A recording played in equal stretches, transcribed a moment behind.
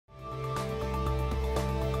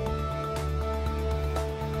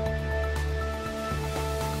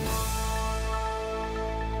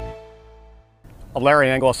I'm Larry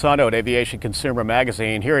Anglisano at Aviation Consumer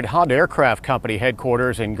magazine here at Honda Aircraft Company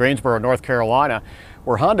headquarters in Greensboro, North Carolina,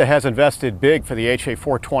 where Honda has invested big for the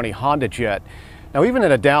HA-420 HondaJet. Now, even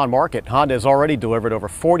in a down market, Honda has already delivered over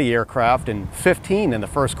 40 aircraft and 15 in the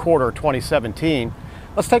first quarter of 2017.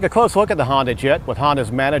 Let's take a close look at the HondaJet with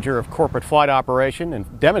Honda's Manager of Corporate Flight Operation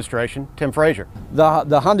and Demonstration, Tim Frazier.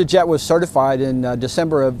 The HondaJet was certified in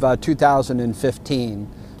December of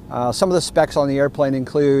 2015. Some of the specs on the airplane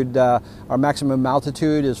include our maximum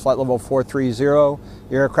altitude is flight level 430.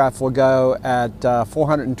 The aircraft will go at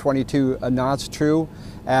 422 knots true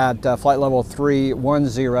at flight level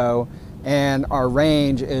 310, and our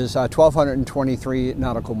range is 1,223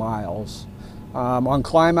 nautical miles. On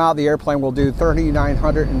climb out, the airplane will do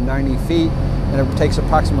 3,990 feet, and it takes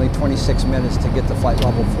approximately 26 minutes to get to flight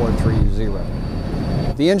level 430.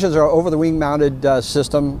 The engines are over-the-wing mounted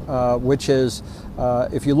system, which is,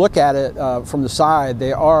 if you look at it from the side,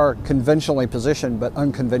 they are conventionally positioned but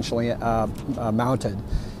unconventionally mounted.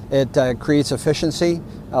 It creates efficiency,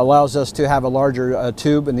 allows us to have a larger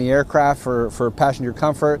tube in the aircraft for passenger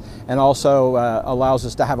comfort, and also allows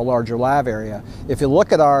us to have a larger lav area. If you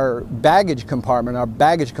look at our baggage compartment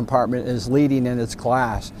is leading in its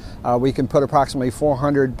class. We can put approximately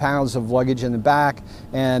 400 pounds of luggage in the back,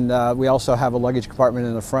 and we also have a luggage compartment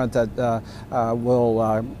in the front that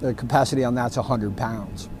the capacity on that's 100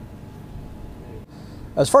 pounds.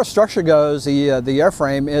 As far as structure goes, the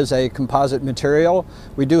airframe is a composite material.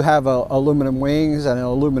 We do have aluminum wings and an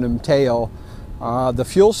aluminum tail. The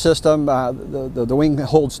fuel system, the wing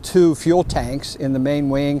holds 2 fuel tanks in the main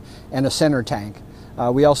wing and a center tank.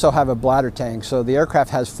 We also have a bladder tank, so the aircraft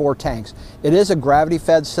has 4 tanks. It is a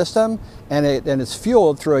gravity-fed system, and it's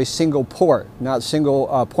fueled through a single port, not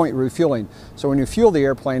single point refueling. So when you fuel the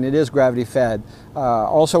airplane, it is gravity-fed.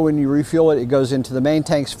 Also, when you refuel it, it goes into the main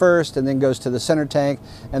tanks first, and then goes to the center tank,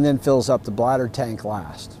 and then fills up the bladder tank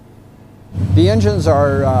last. The engines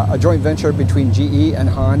are a joint venture between GE and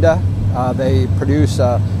Honda. They produce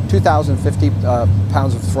 2,050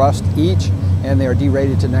 pounds of thrust each, and they are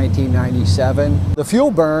derated to 1997. The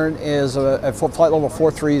fuel burn is at flight level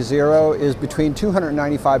 430 is between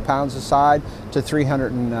 295 pounds a side to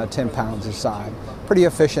 310 pounds a side. Pretty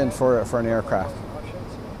efficient for an aircraft.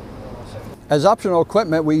 As optional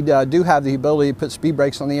equipment, we do have the ability to put speed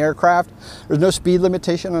brakes on the aircraft. There's no speed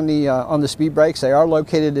limitation on the speed brakes. They are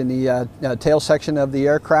located in the tail section of the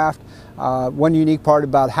aircraft. One unique part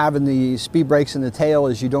about having the speed brakes in the tail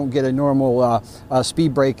is you don't get a normal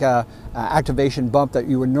speed brake activation bump that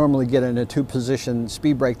you would normally get in a 2-position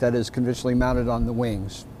speed brake that is conventionally mounted on the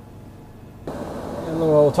wings. And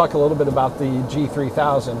we'll talk a little bit about the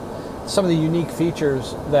G3000. Some of the unique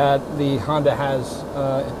features that the Honda has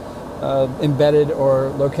embedded or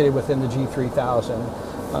located within the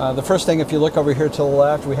G3000. The first thing, if you look over here to the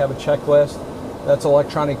left, we have a checklist. That's an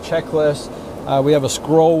electronic checklist. We have a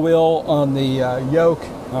scroll wheel on the yoke.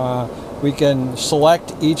 We can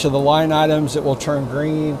select each of the line items. It will turn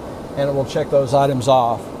green, and it will check those items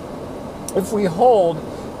off. If we hold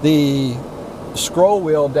the scroll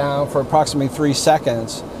wheel down for approximately 3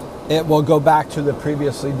 seconds, it will go back to the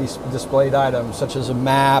previously displayed items, such as a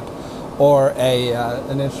map or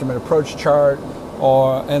an instrument approach chart.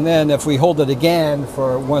 And then if we hold it again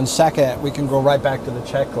for 1 second, we can go right back to the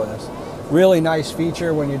checklist. Really nice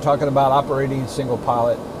feature when you're talking about operating single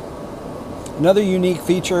pilot. Another unique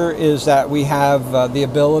feature is that we have the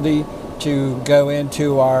ability to go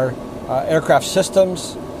into our aircraft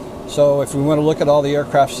systems. So if we want to look at all the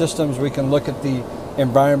aircraft systems, we can look at the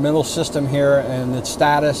environmental system here and its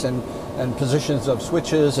status and positions of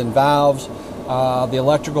switches and valves. The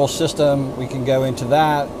electrical system, we can go into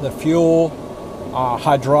that, the fuel,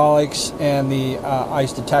 hydraulics, and the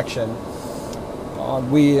ice detection.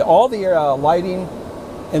 All the lighting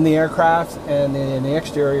in the aircraft and in the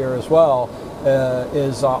exterior as well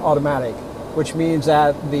is automatic, which means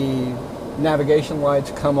that the navigation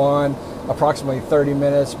lights come on approximately 30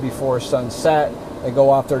 minutes before sunset. They go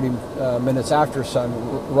off 30 minutes after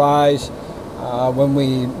sunrise. When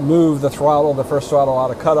we move the throttle, the first throttle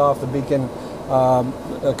out of cutoff, the beacon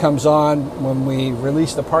comes on. When we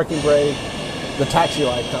release the parking brake, the taxi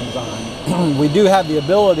light comes on. We do have the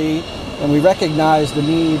ability, and we recognize the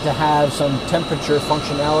need to have some temperature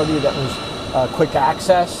functionality that was quick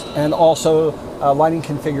access, and also lighting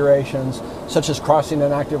configurations such as crossing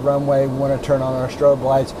an active runway. We want to turn on our strobe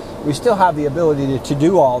lights. We still have the ability to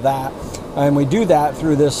do all that, and we do that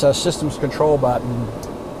through this systems control button.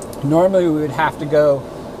 Normally we would have to go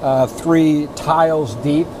 3 tiles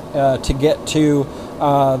deep to get to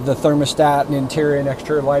the thermostat and interior and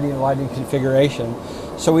exterior lighting and lighting configuration.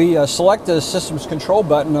 So we select the systems control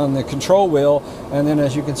button on the control wheel, and then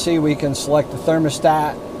as you can see, we can select the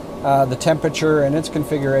thermostat, the temperature and its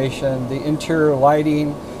configuration, the interior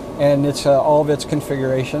lighting and all of its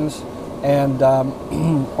configurations, and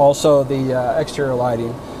also the exterior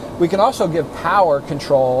lighting. We can also give power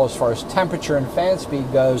control as far as temperature and fan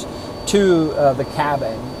speed goes to the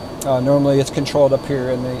cabin. Normally it's controlled up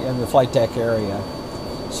here in the flight deck area.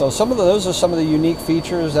 So those are some of the unique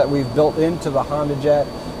features that we've built into the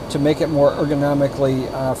HondaJet to make it more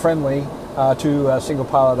ergonomically friendly to single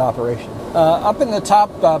pilot operation. Up in the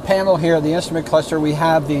top panel here, the instrument cluster, we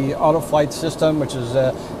have the auto flight system, which is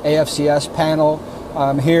a AFCS panel.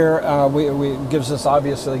 Here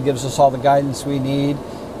obviously gives us all the guidance we need,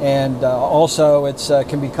 and also it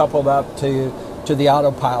can be coupled up to the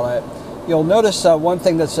autopilot. You'll notice one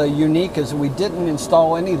thing that's unique is we didn't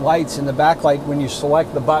install any lights in the backlight when you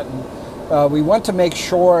select the button. We want to make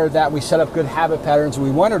sure that we set up good habit patterns.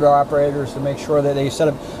 We wanted our operators to make sure that they set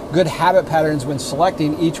up good habit patterns when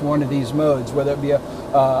selecting each one of these modes, whether it be a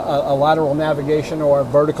lateral navigation or a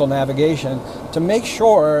vertical navigation, to make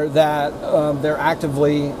sure that they're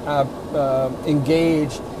actively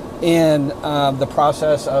engaged in the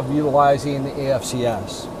process of utilizing the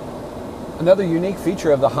AFCS. Another unique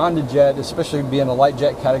feature of the HondaJet, especially being a light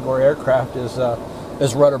jet category aircraft,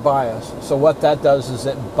 is rudder bias. So what that does is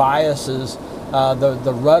it biases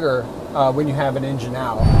the rudder when you have an engine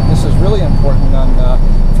out. This is really important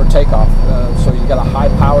for takeoff. So you got a high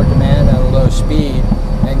power demand at a low speed,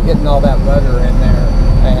 and getting all that rudder in there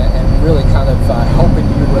and really kind of helping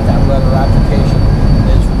you with that rudder application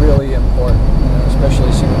is really important,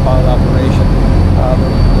 especially single pilot operation.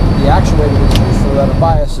 The actuator that's used for rudder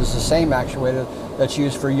bias is the same actuator that's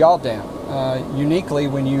used for yaw damp. Uniquely,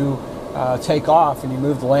 when you take off and you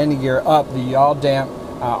move the landing gear up, the yaw damp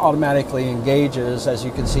automatically engages, as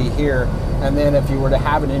you can see here, and then if you were to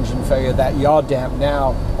have an engine failure, that yaw damp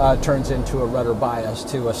now turns into a rudder bias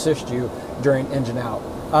to assist you during engine out.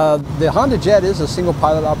 The HondaJet is a single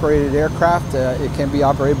pilot operated aircraft. It can be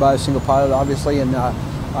operated by a single pilot, obviously, and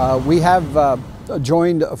we have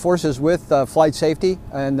joined forces with flight safety,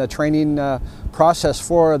 and the training process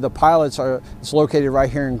for the pilots is located right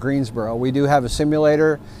here in Greensboro. We do have a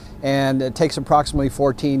simulator, and it takes approximately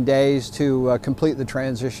 14 days to complete the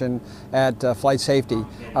transition at flight safety.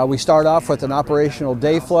 We start off with an operational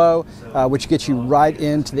day flow, which gets you right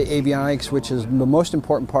into the avionics, which is the most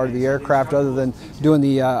important part of the aircraft other than doing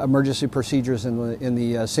the emergency procedures in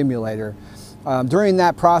the simulator. During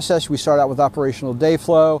that process, we start out with operational day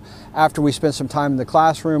flow. After we spend some time in the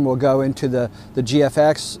classroom, we'll go into the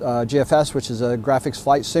GFS, which is a graphics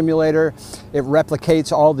flight simulator. It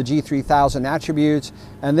replicates all the G3000 attributes,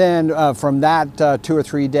 and then from that 2 or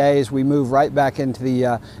 3 days, we move right back into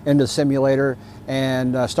the simulator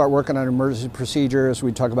and start working on emergency procedures.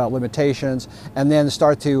 We talk about limitations, and then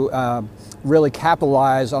start to really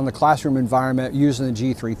capitalize on the classroom environment using the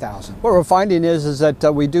G3000. What we're finding is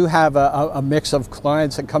that we do have a mix of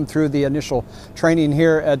clients that come through the initial training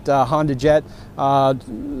here at HondaJet,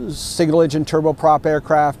 single engine turboprop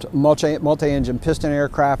aircraft, multi-engine piston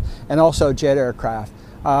aircraft, and also jet aircraft.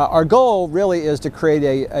 Our goal really is to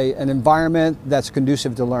create an environment that's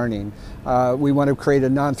conducive to learning. We want to create a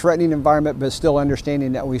non-threatening environment, but still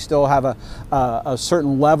understanding that we still have a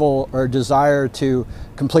certain level or desire to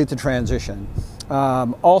complete the transition.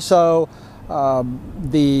 Also,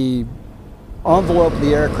 the envelope of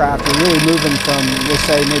the aircraft, we're really moving from, let's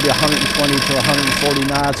say, maybe 120 to 140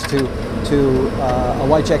 knots to a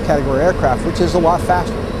light jet category aircraft, which is a lot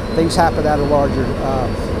faster. Things happen at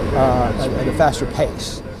a faster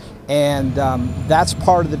pace. And that's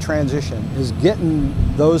part of the transition, is getting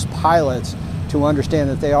those pilots to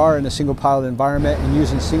understand that they are in a single pilot environment and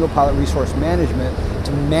using single pilot resource management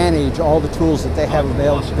to manage all the tools that they have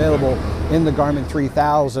available in the Garmin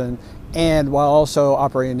 3000, and while also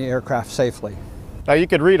operating the aircraft safely. Now, you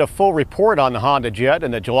could read a full report on the HondaJet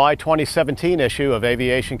in the July 2017 issue of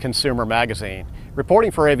Aviation Consumer magazine.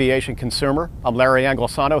 Reporting for Aviation Consumer, I'm Larry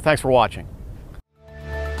Anglisano. Thanks for watching.